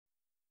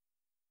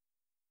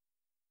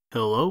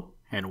Hello,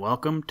 and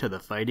welcome to the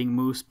Fighting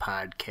Moose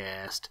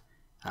podcast.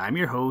 I'm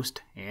your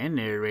host and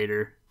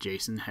narrator,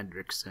 Jason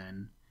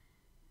Hendrickson.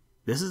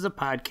 This is a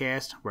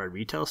podcast where I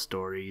retell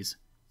stories,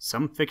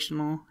 some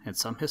fictional and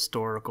some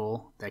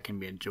historical, that can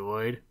be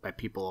enjoyed by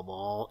people of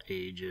all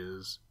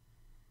ages.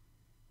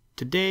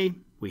 Today,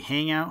 we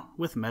hang out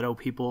with Meadow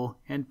People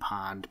and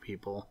Pond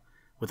People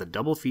with a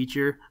double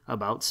feature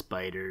about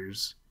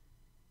spiders.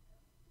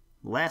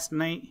 Last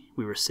night,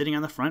 we were sitting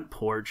on the front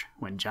porch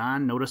when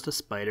John noticed a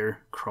spider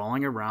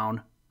crawling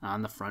around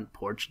on the front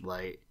porch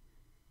light.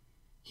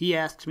 He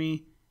asked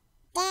me,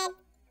 "Dad,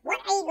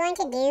 what are you going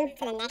to do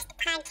for the next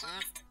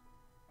podcast?"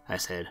 I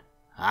said,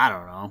 "I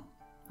don't know.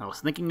 I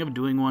was thinking of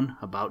doing one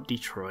about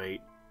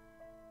Detroit."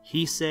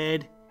 He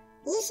said,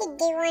 "You should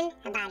do one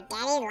about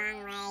Daddy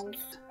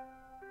Longlegs."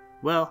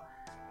 Well,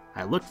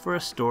 I looked for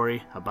a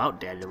story about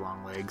Daddy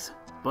Longlegs,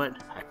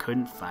 but I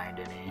couldn't find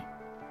any.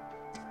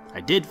 I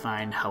did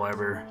find,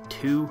 however,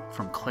 two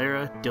from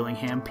Clara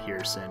Dilingham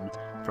Pierson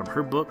from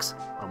her books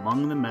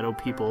Among the Meadow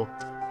People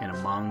and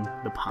Among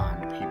the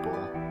Pond People.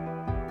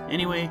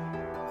 Anyway,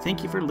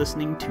 thank you for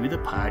listening to the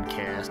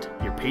podcast.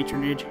 Your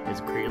patronage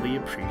is greatly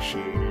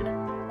appreciated.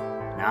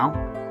 Now,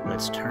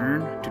 let's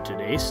turn to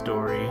today's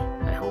story.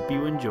 I hope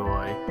you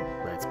enjoy.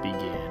 Let's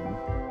begin.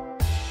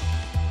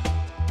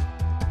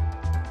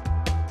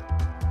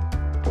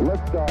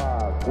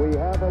 Liftoff. We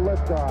have a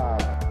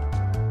liftoff.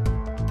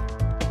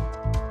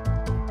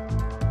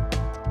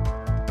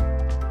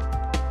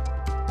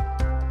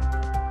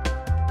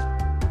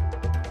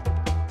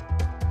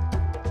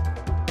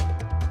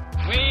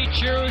 We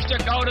choose to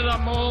go to the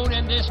moon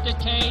in this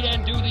decade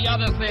and do the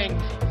other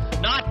things,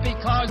 not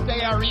because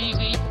they are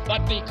easy,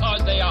 but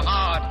because they are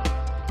hard.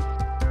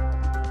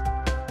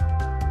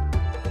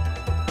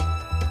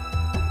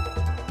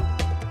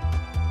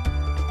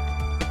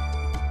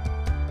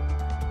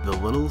 The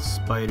Little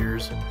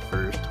Spider's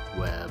First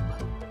Web.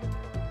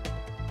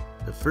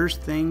 The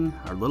first thing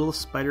our little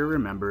spider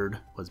remembered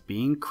was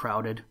being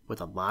crowded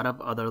with a lot of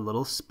other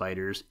little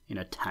spiders in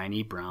a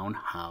tiny brown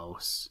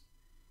house.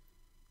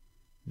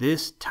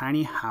 This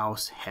tiny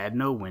house had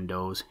no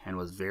windows and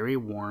was very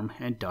warm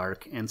and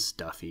dark and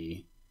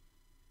stuffy.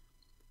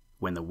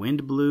 When the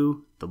wind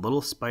blew, the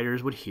little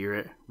spiders would hear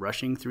it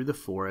rushing through the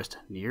forest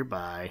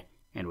nearby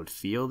and would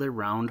feel their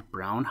round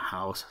brown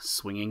house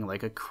swinging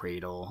like a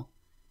cradle.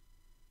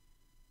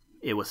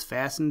 It was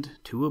fastened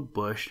to a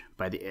bush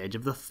by the edge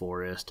of the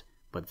forest,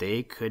 but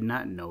they could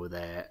not know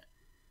that,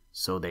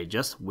 so they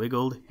just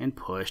wiggled and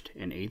pushed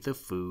and ate the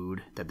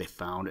food that they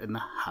found in the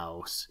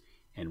house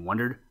and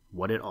wondered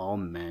what it all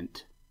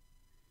meant.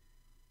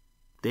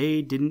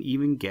 They didn't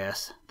even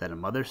guess that a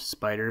mother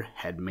spider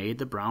had made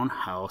the brown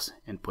house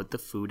and put the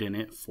food in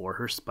it for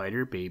her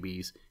spider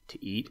babies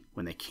to eat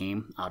when they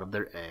came out of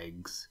their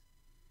eggs.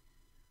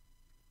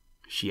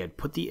 She had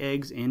put the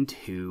eggs in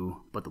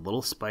too, but the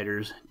little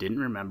spiders didn't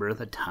remember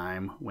the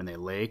time when they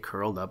lay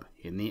curled up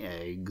in the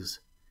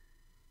eggs.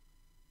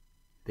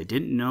 They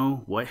didn't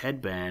know what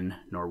had been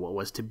nor what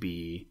was to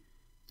be.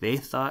 They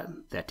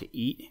thought that to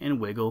eat and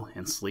wiggle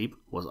and sleep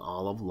was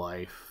all of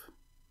life.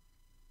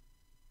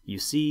 You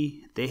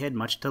see, they had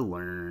much to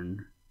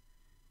learn.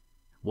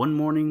 One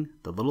morning,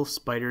 the little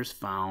spiders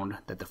found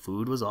that the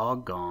food was all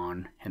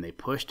gone, and they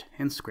pushed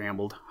and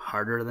scrambled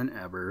harder than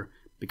ever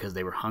because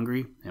they were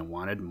hungry and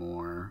wanted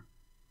more.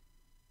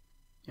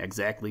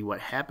 Exactly what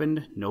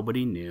happened,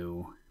 nobody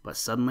knew, but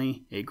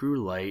suddenly it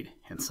grew light,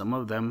 and some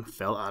of them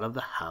fell out of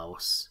the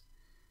house.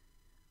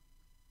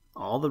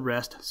 All the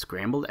rest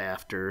scrambled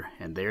after,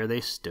 and there they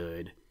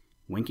stood,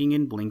 winking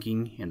and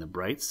blinking in the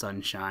bright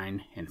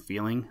sunshine and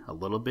feeling a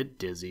little bit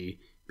dizzy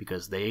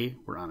because they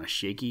were on a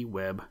shaky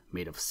web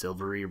made of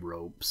silvery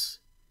ropes.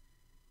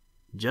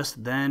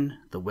 Just then,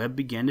 the web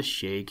began to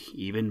shake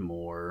even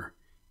more,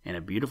 and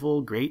a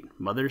beautiful great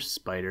mother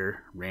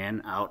spider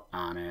ran out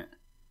on it.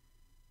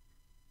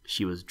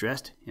 She was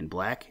dressed in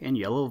black and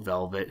yellow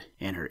velvet,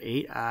 and her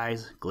 8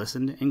 eyes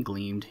glistened and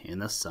gleamed in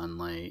the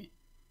sunlight.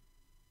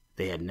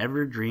 They had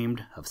never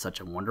dreamed of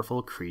such a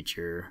wonderful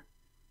creature.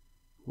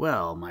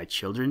 "Well, my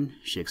children,"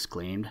 she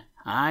exclaimed,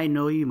 "I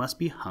know you must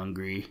be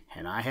hungry,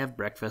 and I have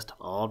breakfast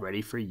all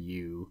ready for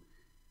you."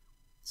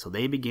 So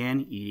they began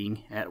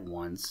eating at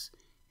once,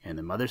 and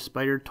the mother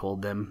spider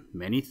told them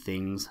many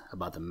things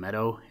about the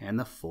meadow and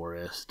the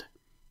forest,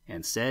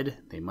 and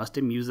said they must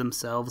amuse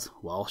themselves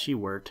while she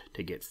worked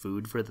to get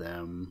food for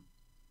them.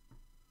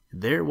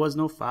 There was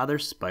no father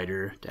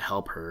spider to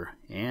help her,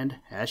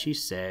 and, as she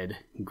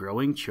said,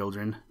 growing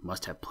children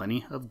must have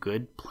plenty of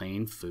good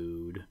plain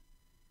food.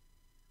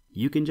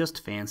 You can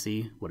just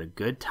fancy what a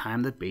good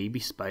time the baby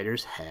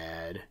spiders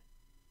had.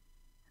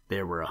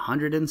 There were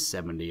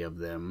 170 of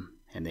them,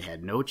 and they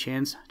had no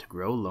chance to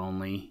grow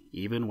lonely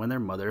even when their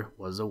mother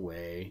was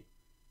away.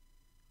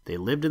 They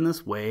lived in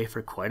this way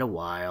for quite a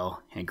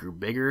while and grew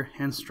bigger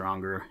and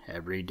stronger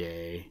every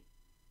day.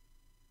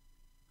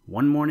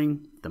 One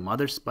morning, the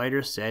mother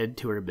spider said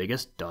to her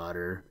biggest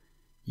daughter,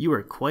 "You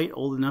are quite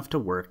old enough to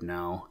work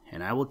now,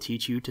 and I will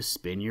teach you to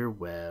spin your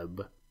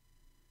web."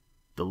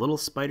 The The little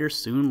spider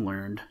soon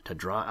learned to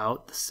draw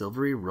out the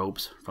silvery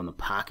ropes from the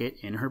pocket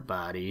in her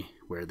body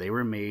where they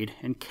were made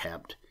and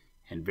kept,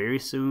 and very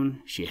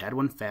soon she had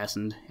one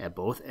fastened at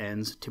both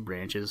ends to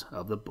branches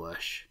of the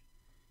bush.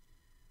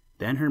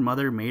 Then her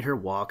mother made her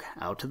walk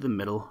out to the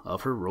middle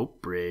of her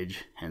rope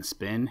bridge and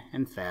spin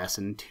and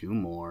fasten 2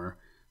 more,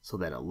 so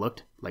that it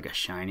looked like a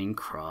shining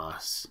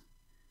cross.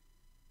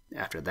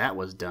 After that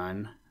was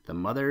done, the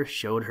mother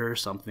showed her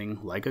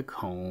something like a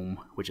comb,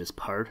 which is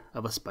part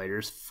of a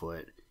spider's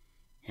foot,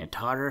 and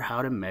taught her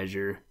how to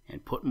measure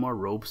and put more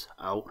ropes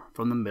out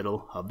from the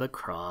middle of the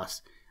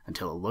cross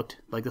until it looked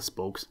like the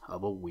spokes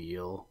of a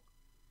wheel.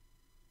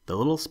 The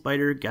little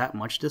spider got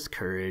much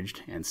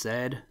discouraged and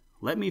said,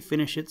 "Let me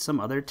finish it some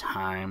other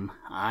time.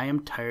 I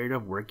am tired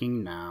of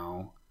working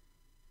now."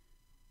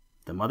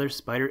 The mother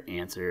spider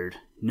answered,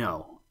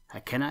 "No,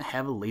 I cannot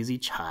have a lazy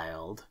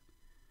child."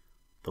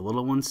 The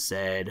little one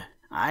said,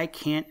 "I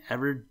can't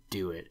ever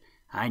do it.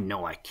 I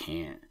know I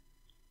can't."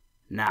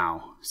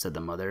 "Now," said the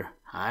mother,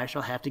 "I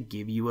shall have to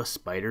give you a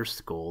spider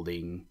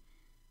scolding.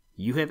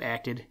 You have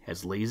acted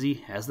as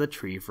lazy as the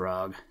tree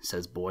frog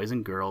says boys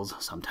and girls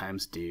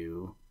sometimes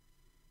do.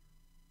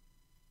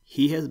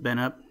 He has been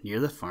up near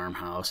the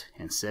farmhouse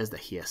and says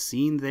that he has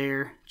seen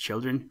there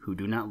children who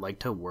do not like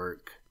to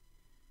work.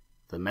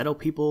 The Meadow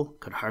People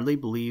could hardly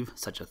believe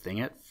such a thing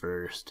at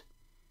first.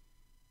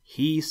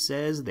 He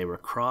says they were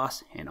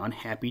cross and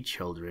unhappy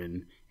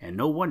children, and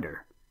no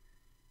wonder.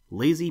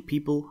 Lazy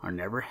people are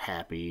never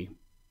happy.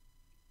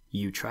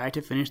 You try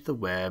to finish the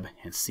web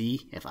and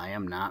see if I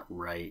am not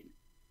right.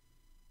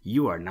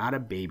 You are not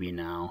a baby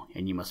now,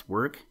 and you must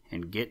work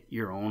and get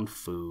your own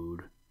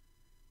food."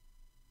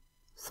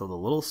 So the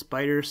little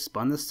spider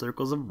spun the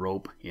circles of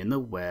rope in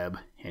the web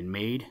and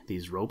made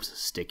these ropes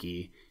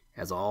sticky,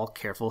 as all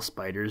careful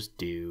spiders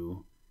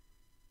do.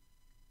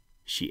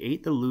 She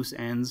ate the loose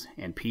ends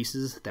and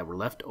pieces that were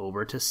left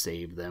over to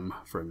save them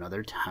for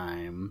another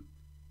time.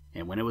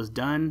 And when it was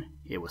done,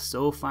 it was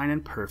so fine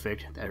and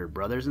perfect that her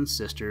brothers and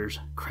sisters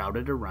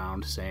crowded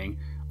around saying,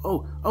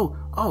 "Oh, oh,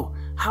 oh,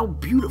 how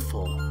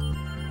beautiful!"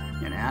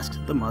 and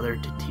asked the mother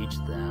to teach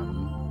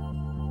them.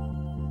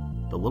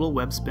 The little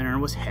web spinner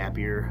was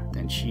happier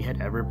than she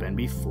had ever been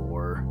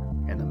before,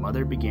 and the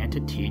mother began to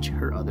teach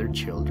her other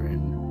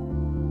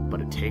children. But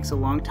it takes a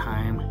long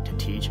time to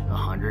teach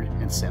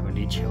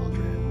 170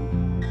 children.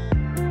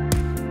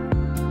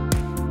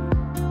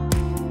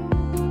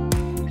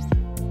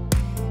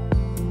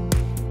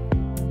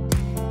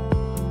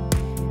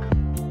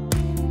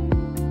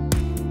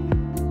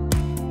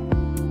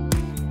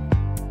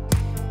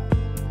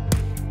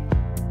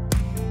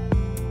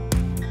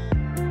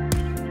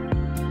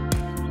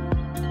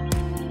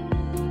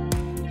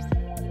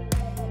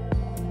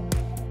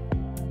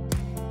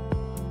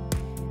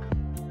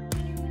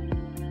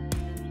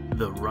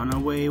 The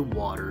runaway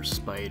water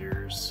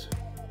spiders.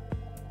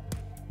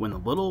 When the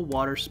little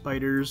water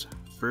spiders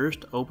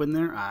first opened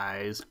their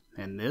eyes,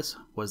 and this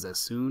was as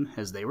soon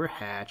as they were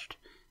hatched,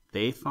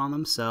 they found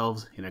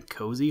themselves in a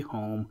cozy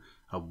home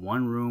of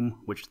 1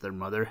 room which their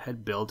mother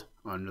had built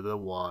under the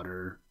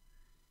water.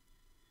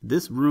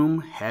 This room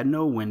had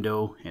no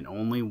window and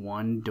only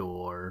 1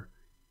 door.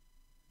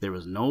 There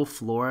was no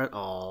floor at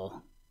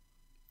all.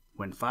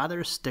 When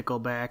Father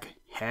Stickleback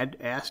had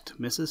asked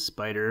Mrs.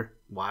 Spider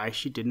why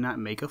she did not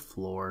make a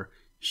floor,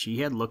 she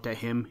had looked at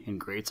him in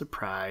great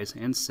surprise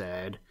and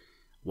said,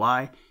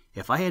 "Why,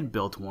 if I had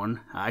built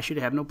one, I should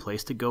have no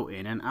place to go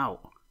in and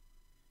out."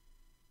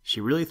 She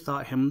really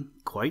thought him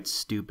quite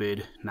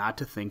stupid not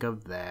to think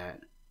of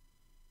that.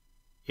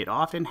 It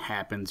often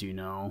happens, you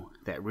know,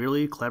 that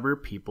really clever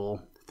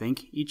people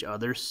think each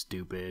other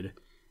stupid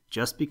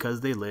just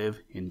because they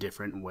live in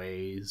different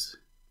ways.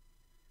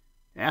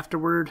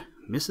 Afterward,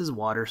 Mrs.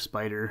 Water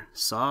Spider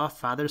saw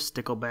Father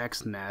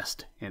Stickleback's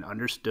nest and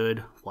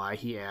understood why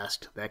he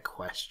asked that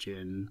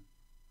question.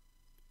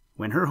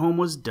 When her home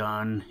was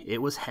done,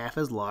 it was half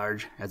as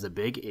large as a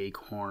big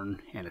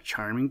acorn and a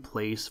charming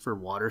place for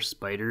water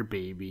spider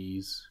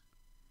babies.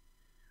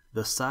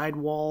 The side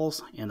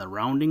walls and the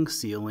rounding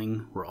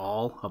ceiling were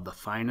all of the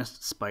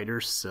finest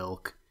spider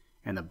silk,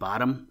 and the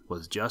bottom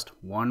was just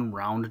 1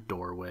 round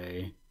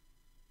doorway.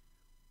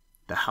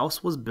 The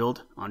house was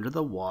built under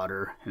the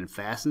water and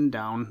fastened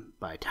down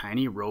by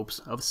tiny ropes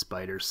of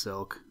spider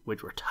silk,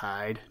 which were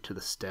tied to the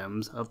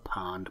stems of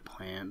pond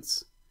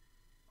plants.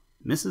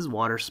 Mrs.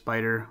 Water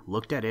Spider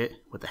looked at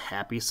it with a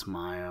happy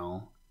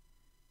smile.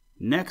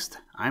 "Next,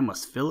 I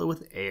must fill it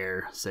with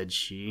air," said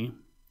she,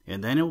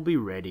 "and then it will be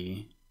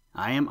ready.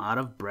 I am out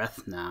of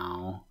breath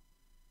now."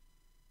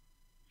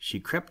 She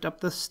crept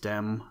up the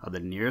stem of the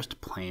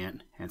nearest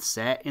plant and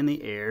sat in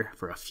the air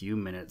for a few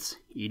minutes,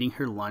 eating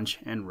her lunch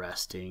and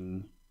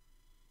resting.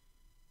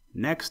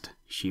 Next,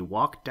 she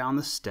walked down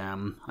the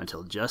stem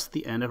until just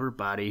the end of her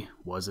body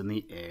was in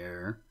the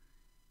air.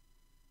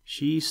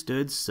 She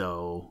stood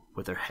so,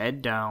 with her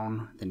head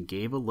down, then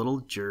gave a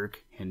little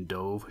jerk and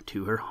dove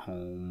to her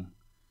home.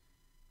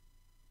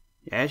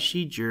 As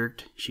she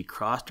jerked, she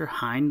crossed her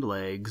hind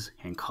legs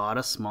and caught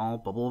a small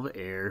bubble of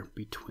air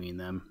between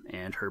them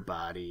and her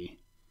body.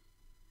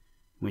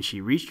 When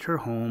she reached her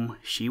home,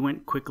 she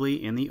went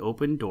quickly in the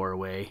open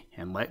doorway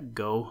and let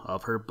go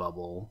of her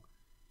bubble.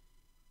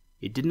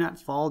 It did not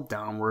fall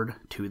downward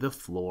to the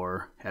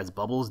floor, as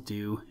bubbles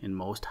do in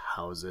most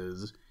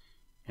houses,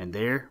 and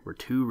there were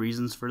 2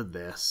 reasons for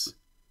this.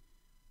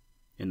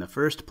 In the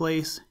first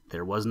place,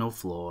 there was no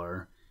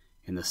floor.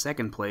 In the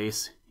second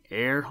place,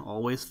 air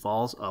always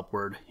falls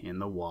upward in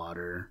the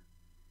water.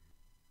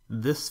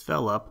 This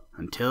fell up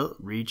until it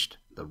reached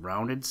the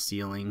rounded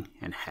ceiling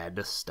and had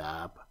to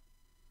stop.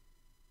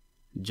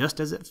 Just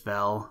as it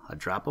fell, a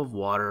drop of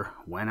water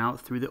went out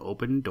through the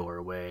open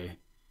doorway.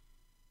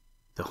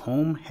 The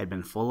home had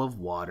been full of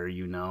water,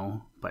 you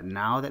know, but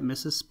now that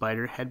Mrs.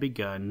 Spider had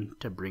begun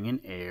to bring in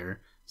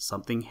air,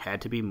 something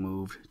had to be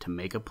moved to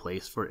make a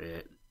place for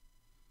it.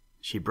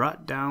 She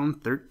brought down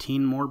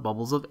 13 more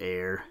bubbles of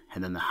air,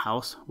 and then the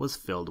house was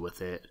filled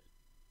with it.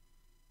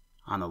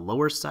 On the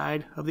lower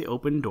side of the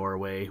open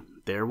doorway,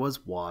 there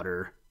was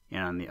water,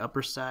 and on the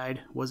upper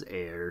side was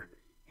air,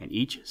 and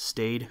each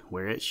stayed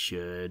where it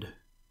should.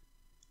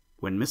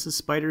 When Mrs.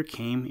 Spider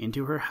came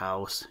into her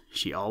house,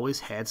 she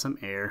always had some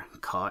air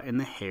caught in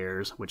the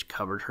hairs which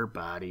covered her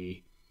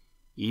body,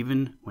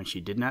 even when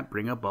she did not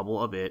bring a bubble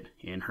of it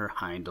in her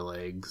hind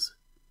legs.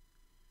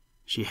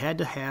 She had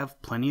to have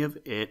plenty of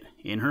it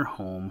in her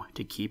home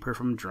to keep her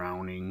from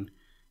drowning,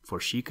 for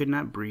she could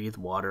not breathe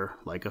water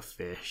like a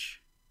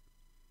fish.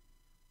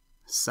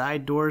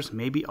 "Side doors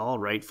may be all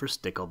right for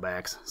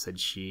sticklebacks," said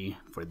she,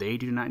 "for they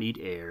do not need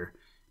air,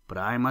 but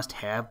I must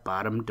have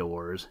bottom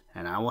doors,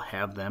 and I will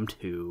have them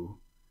too."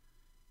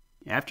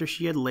 After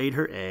she had laid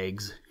her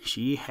eggs,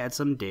 she had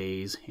some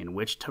days in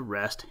which to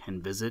rest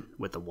and visit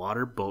with the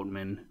water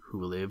boatmen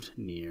who lived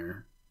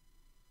near.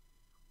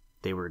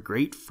 They were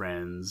great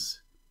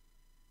friends.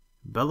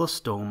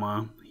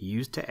 Belostoma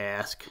used to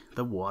ask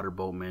the water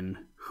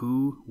boatmen,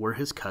 who were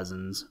his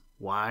cousins,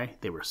 why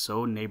they were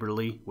so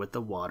neighborly with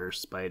the water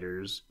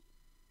spiders.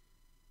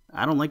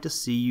 "I don't like to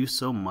see you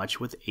so much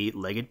with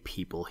 8-legged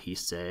people," he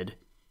said.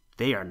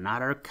 "They are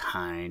not our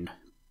kind."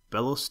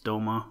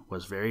 Belostoma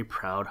was very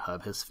proud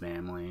of his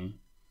family.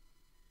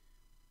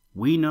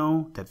 "We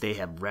know that they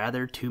have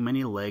rather too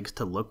many legs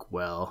to look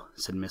well,"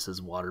 said Mrs.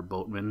 Water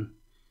Boatman,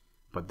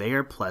 "but they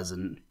are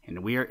pleasant,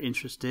 and we are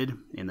interested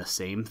in the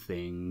same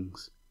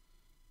things.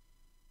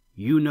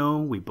 You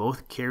know we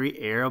both carry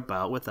air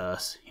about with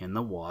us in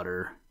the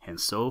water, and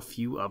so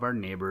few of our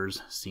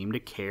neighbors seem to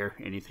care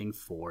anything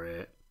for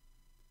it."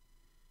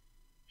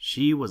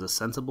 She was a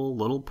sensible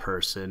little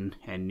person,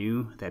 and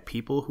knew that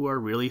people who are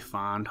really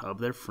fond of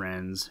their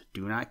friends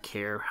do not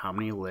care how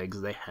many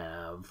legs they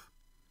have.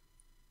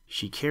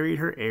 She carried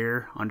her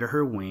air under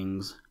her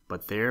wings,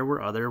 but there were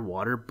other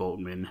water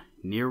boatmen,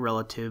 near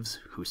relatives,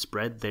 who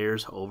spread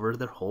theirs over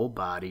their whole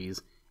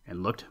bodies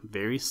and looked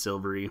very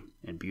silvery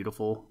and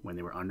beautiful when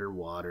they were under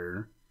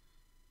water.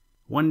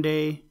 One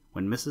day,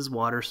 when Mrs.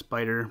 Water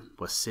Spider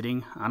was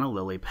sitting on a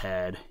lily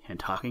pad and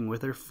talking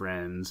with her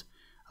friends,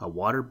 a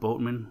water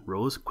boatman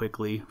rose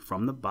quickly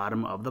from the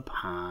bottom of the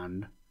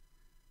pond.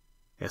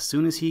 As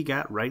soon as he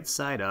got right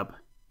side up,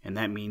 and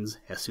that means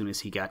as soon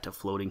as he got to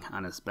floating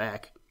on his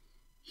back,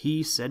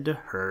 he said to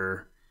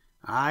her,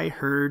 "I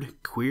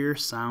heard queer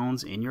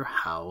sounds in your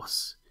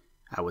house.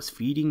 I was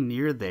feeding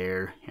near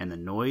there, and the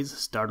noise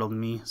startled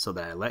me so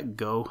that I let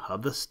go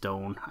of the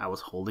stone I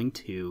was holding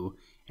to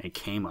and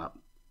came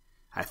up.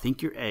 I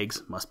think your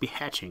eggs must be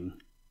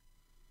hatching."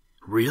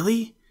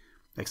 "Really?"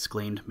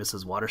 exclaimed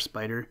Mrs. Water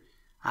Spider.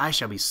 "I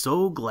shall be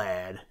so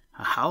glad.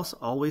 A house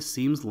always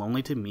seems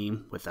lonely to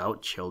me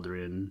without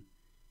children."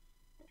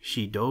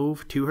 She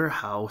dove to her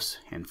house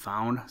and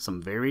found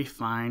some very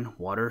fine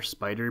water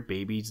spider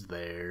babies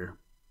there.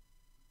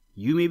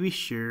 You may be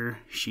sure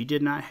she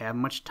did not have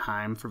much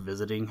time for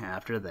visiting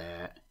after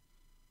that.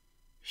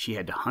 She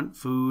had to hunt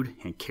food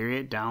and carry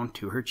it down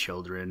to her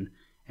children,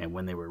 and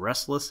when they were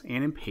restless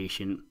and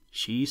impatient,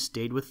 she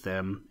stayed with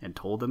them and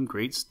told them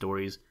great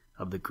stories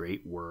of the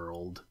great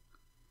world.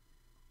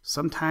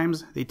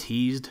 Sometimes they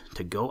teased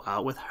to go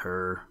out with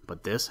her,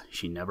 but this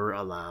she never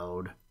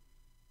allowed.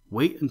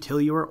 "Wait until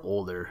you are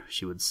older,"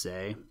 she would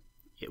say.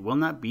 "It will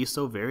not be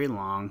so very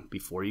long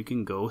before you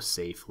can go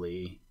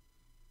safely."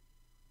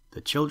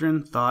 The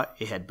children thought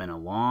it had been a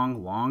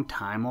long, long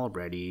time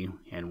already,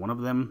 and one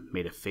of them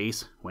made a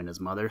face when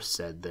his mother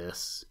said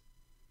this.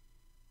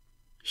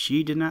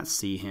 She did not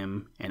see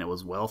him, and it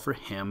was well for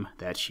him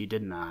that she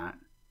did not.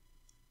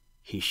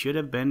 He should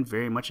have been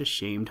very much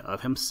ashamed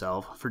of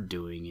himself for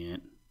doing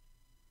it.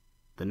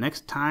 The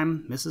next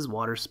time Mrs.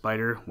 Water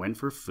Spider went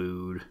for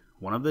food,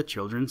 one of the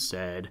children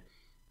said,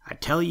 "I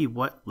tell you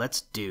what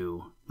let's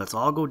do. Let's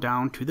all go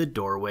down to the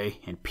doorway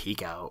and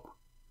peek out."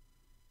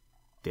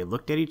 They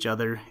looked at each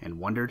other and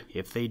wondered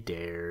if they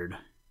dared.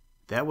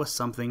 That was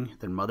something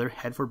their mother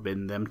had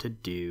forbidden them to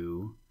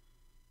do.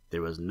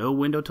 There was no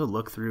window to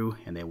look through,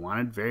 and they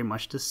wanted very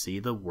much to see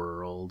the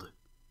world.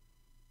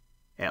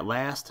 At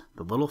last,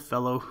 the little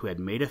fellow who had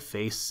made a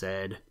face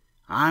said,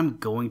 "I'm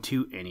going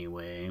to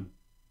anyway."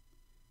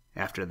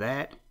 After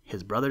that,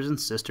 his brothers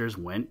and sisters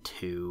went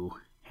too,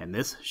 and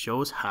this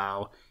shows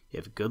how,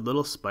 if good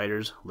little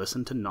spiders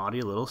listen to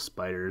naughty little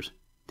spiders,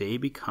 they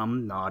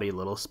become naughty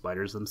little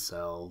spiders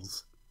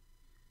themselves.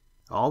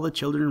 All the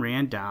children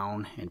ran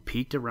down and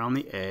peeked around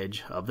the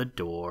edge of the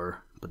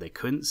door, but they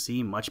couldn't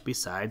see much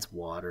besides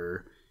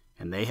water,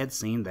 and they had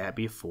seen that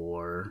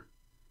before.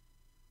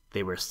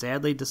 They were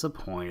sadly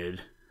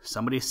disappointed.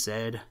 Somebody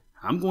said,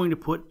 "I'm going to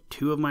put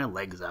 2 of my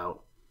legs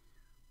out."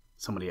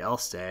 Somebody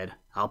else said,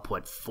 "I'll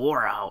put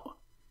 4 out."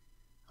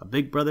 A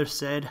big brother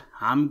said,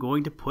 "I'm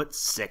going to put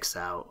 6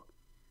 out."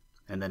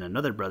 And then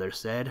another brother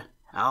said,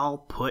 "I'll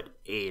put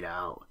 8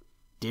 out.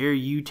 Dare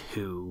you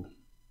too."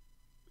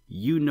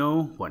 You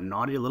know what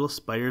naughty little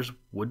spiders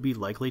would be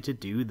likely to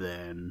do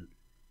then.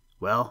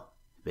 Well,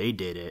 they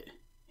did it.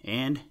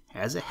 And,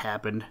 as it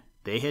happened,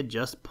 they had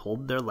just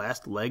pulled their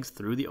last legs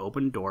through the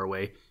open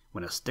doorway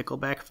when a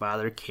stickleback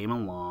father came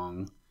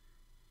along.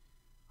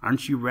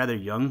 "Aren't you rather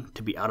young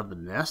to be out of the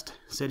nest?"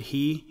 said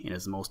he in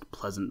his most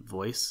pleasant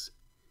voice.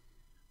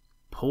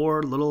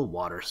 Poor little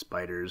water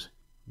spiders.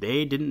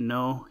 They didn't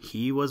know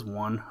he was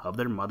one of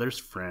their mother's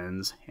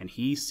friends, and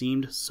he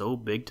seemed so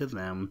big to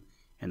them,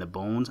 and the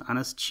bones on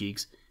his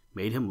cheeks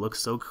made him look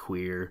so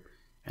queer,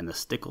 and the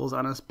stickles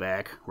on his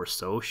back were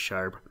so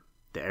sharp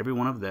that every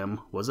one of them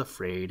was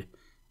afraid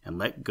and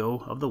let go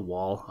of the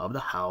wall of the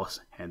house,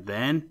 and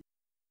then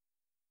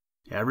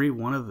every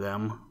one of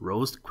them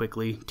rose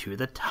quickly to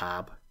the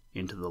top,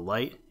 into the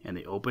light and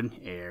the open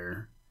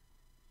air.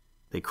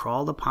 They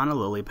crawled upon a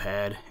lily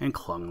pad and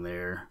clung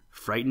there,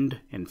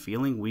 frightened and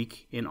feeling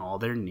weak in all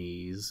their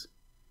knees.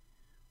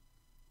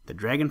 The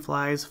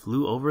dragonflies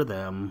flew over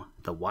them,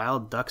 the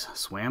wild ducks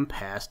swam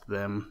past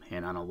them,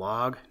 and on a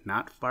log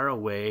not far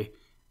away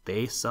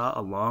they saw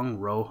a long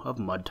row of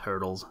mud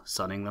turtles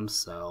sunning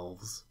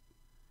themselves.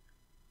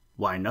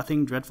 Why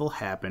nothing dreadful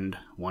happened,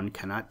 one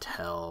cannot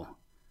tell.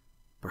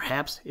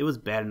 Perhaps it was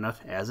bad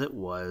enough as it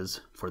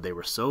was, for they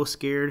were so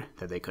scared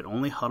that they could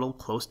only huddle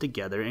close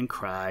together and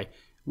cry,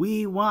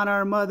 "We want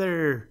our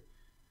mother!"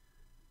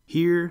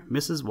 Here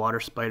Mrs. Water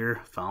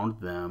Spider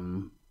found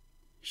them.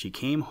 She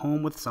came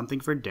home with something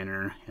for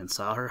dinner and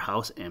saw her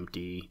house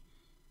empty.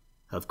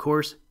 Of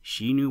course,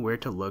 she knew where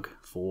to look,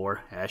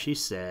 for, as she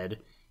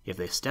said, if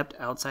they stepped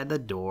outside the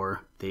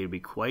door, they would be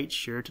quite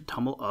sure to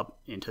tumble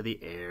up into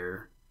the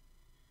air.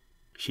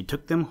 She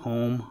took them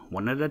home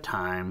one at a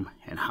time,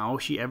 and how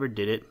she ever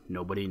did it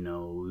nobody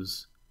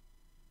knows.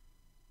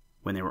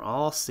 When they were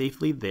all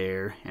safely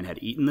there and had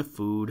eaten the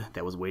food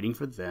that was waiting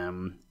for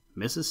them,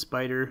 Mrs.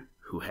 Spider,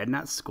 who had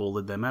not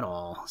scolded them at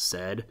all,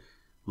 said,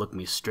 "Look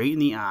me straight in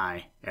the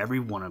eye, every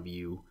one of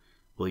you.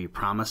 Will you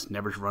promise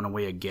never to run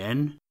away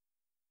again?"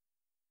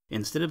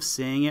 Instead of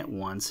saying at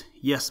once,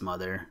 "Yes,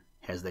 Mother,"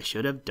 as they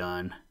should have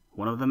done,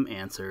 one of them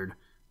answered,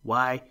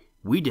 "Why,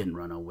 we didn't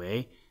run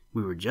away.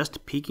 We were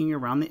just peeking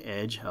around the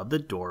edge of the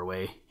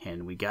doorway,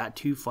 and we got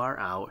too far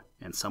out,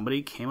 and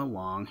somebody came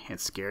along and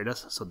scared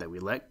us so that we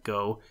let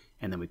go,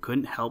 and then we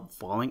couldn't help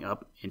falling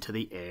up into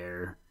the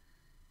air."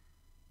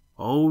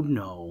 "Oh,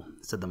 no,"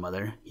 said the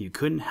mother. "You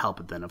couldn't help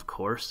it then, of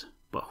course.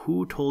 But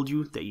who told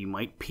you that you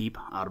might peep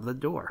out of the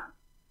door?"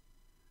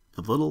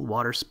 The little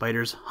water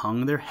spiders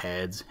hung their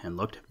heads and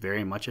looked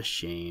very much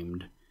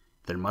ashamed.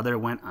 Their mother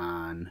went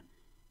on,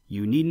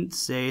 "You needn't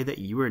say that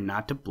you were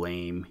not to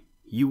blame.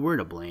 You were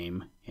to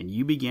blame, and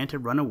you began to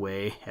run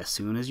away as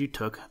soon as you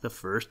took the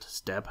first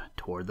step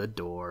toward the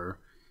door.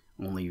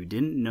 Only you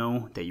didn't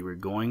know that you were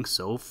going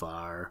so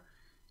far.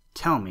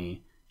 Tell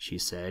me," she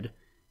said,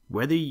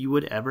 "whether you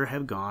would ever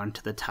have gone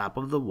to the top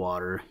of the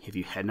water if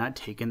you had not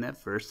taken that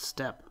first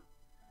step."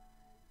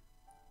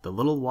 The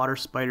little water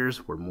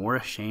spiders were more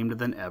ashamed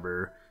than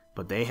ever,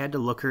 but they had to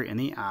look her in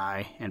the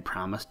eye and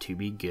promise to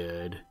be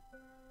good.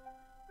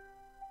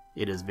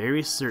 It is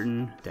very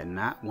certain that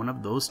not one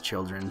of those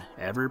children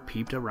ever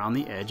peeped around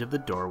the edge of the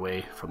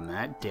doorway from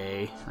that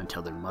day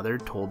until their mother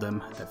told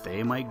them that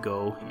they might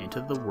go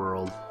into the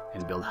world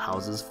and build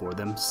houses for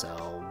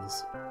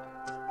themselves.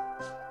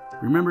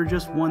 "Remember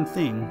just one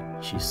thing,"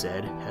 she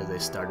said as they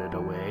started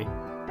away.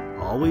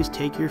 "Always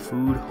take your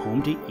food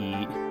home to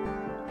eat,"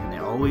 and they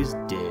always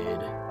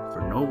did. For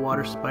no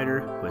water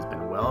spider who has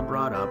been well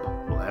brought up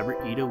will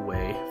ever eat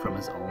away from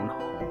his own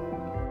home.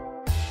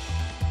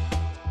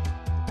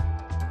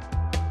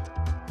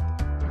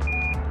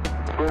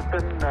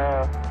 Houston,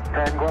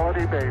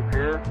 Tranquility Base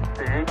here.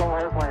 The Eagle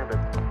has landed.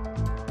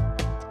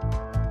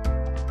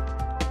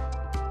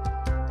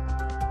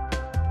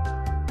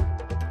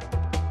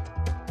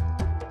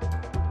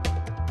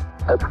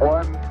 That's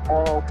one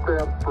small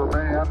step for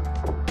man,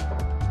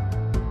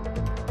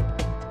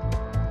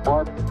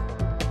 one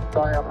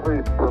giant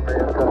leap for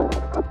mankind.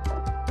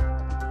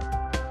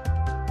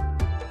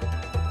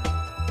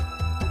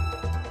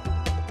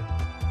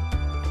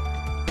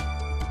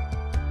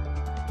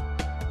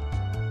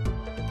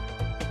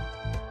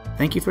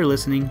 Thank you for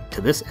listening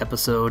to this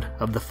episode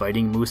of the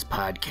Fighting Moose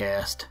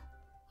Podcast.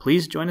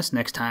 Please join us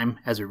next time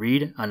as we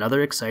read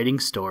another exciting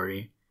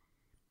story.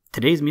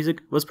 Today's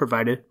music was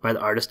provided by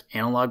the artist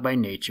Analog by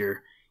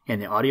Nature,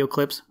 and the audio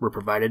clips were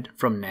provided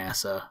from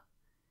NASA.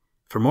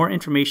 For more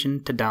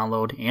information to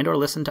download and or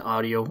listen to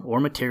audio or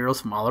materials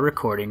from all our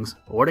recordings,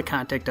 or to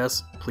contact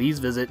us, please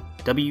visit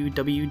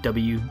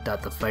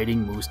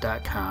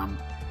www.thefightingmoose.com,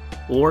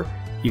 or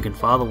you can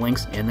follow the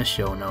links in the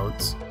show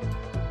notes.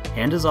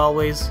 And as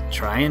always,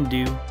 try and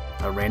do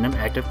a random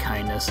act of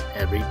kindness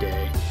every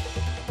day.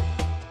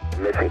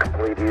 Mission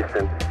complete,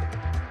 Houston.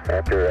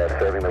 After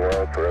serving the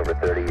world for over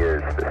 30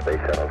 years, the space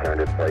shuttle's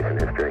earned its place in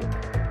history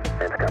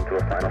and it's come to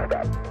a final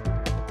stop.